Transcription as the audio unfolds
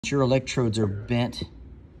Your electrodes are bent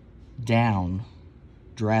down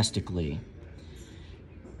drastically.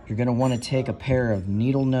 You're going to want to take a pair of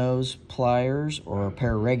needle nose pliers or a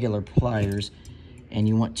pair of regular pliers, and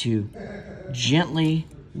you want to gently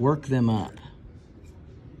work them up.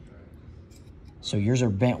 So yours are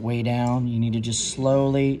bent way down. You need to just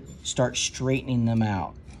slowly start straightening them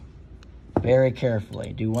out. Very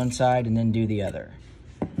carefully. Do one side and then do the other.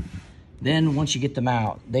 Then once you get them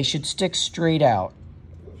out, they should stick straight out.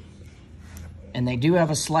 And they do have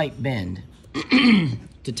a slight bend.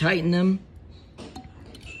 To tighten them,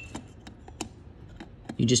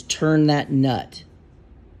 you just turn that nut.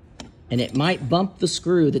 And it might bump the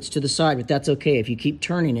screw that's to the side, but that's okay. If you keep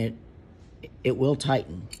turning it, it will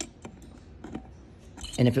tighten.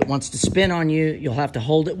 And if it wants to spin on you, you'll have to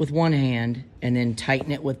hold it with one hand and then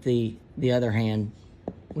tighten it with the other hand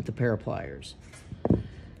with the pair of pliers.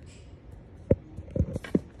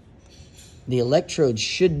 The electrode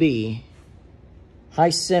should be high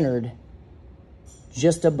centered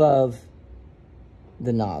just above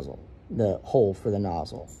the nozzle, the hole for the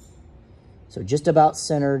nozzle. So just about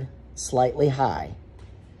centered, slightly high.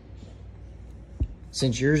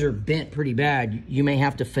 Since yours are bent pretty bad, you may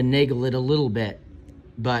have to finagle it a little bit.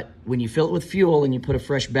 But when you fill it with fuel and you put a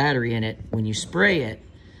fresh battery in it, when you spray it,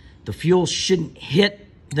 the fuel shouldn't hit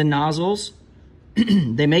the nozzles.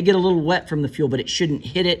 They may get a little wet from the fuel, but it shouldn't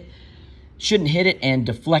hit it and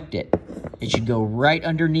deflect it. It should go right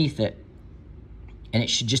underneath it, and it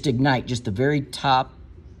should just ignite just the very top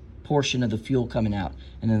portion of the fuel coming out,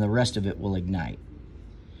 and then the rest of it will ignite.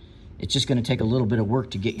 It's just going to take a little bit of work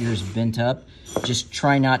to get yours bent up. Just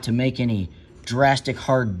try not to make any drastic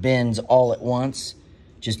hard bends all at once.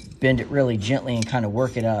 Just bend it really gently and kind of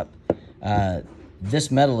work it up. This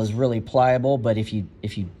metal is really pliable, but if you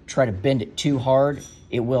try to bend it too hard,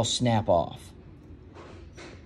 it will snap off.